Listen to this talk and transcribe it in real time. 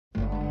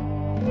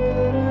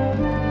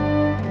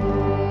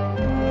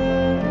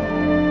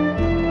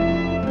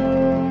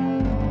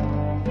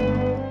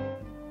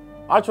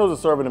I chose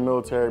to serve in the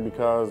military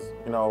because,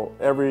 you know,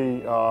 every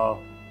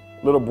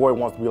little boy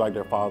wants to be like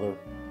their father.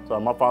 So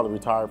my father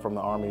retired from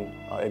the Army,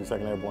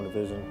 82nd Airborne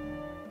Division.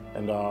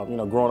 And, you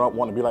know, growing up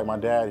wanting to be like my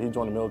dad, he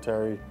joined the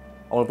military.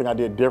 Only thing I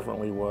did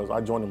differently was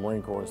I joined the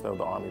Marine Corps instead of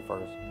the Army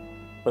first.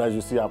 But as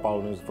you see, I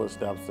followed in his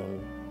footsteps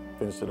and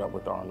finished it up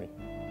with the Army.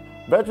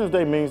 Veterans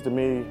Day means to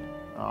me,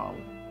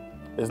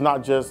 it's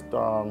not just,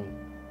 you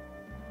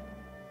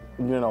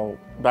know,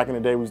 back in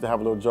the day we used to have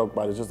a little joke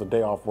about it's just a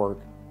day off work.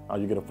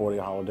 You get a 4-day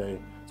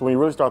holiday. So when you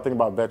really start thinking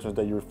about Veterans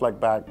Day, you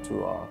reflect back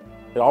to,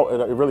 it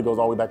really goes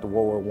all the way back to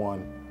World War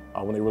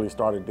I when they really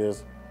started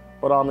this.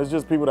 But it's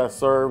just people that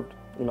served,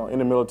 you know, in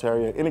the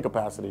military in any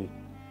capacity,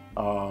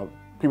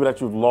 people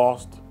that you've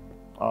lost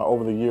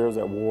over the years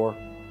at war.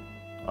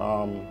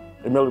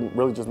 It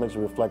really just makes you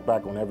reflect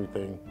back on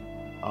everything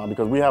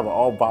because we have an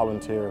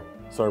all-volunteer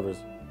service.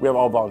 We have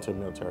all-volunteer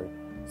military.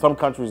 Some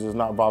countries is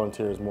not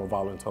volunteer, it's more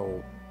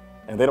voluntold.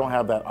 And they don't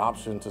have that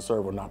option to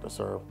serve or not to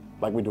serve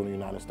like we do in the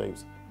United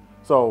States.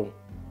 So,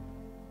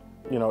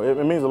 you know,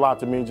 it means a lot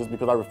to me just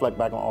because I reflect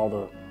back on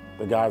all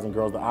the guys and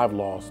girls that I've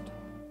lost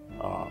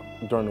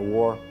during the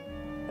war.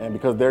 And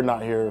because they're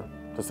not here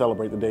to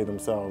celebrate the day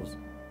themselves,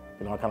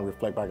 you know, I kind of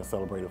reflect back and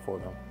celebrate it for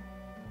them.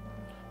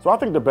 So I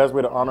think the best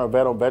way to honor a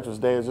vet on Veterans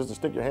Day is just to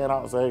stick your hand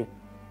out and say,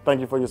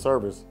 thank you for your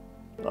service.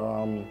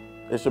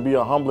 It should be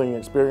a humbling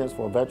experience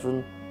for a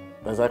veteran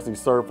that's actually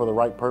served for the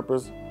right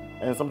purpose.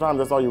 And sometimes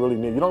that's all you really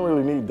need. You don't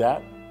really need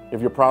that if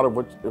you're proud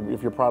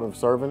of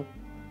serving.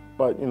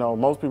 But you know,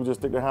 most people just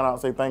stick their hand out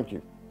and say thank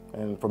you.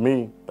 And for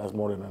me, that's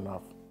more than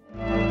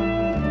enough.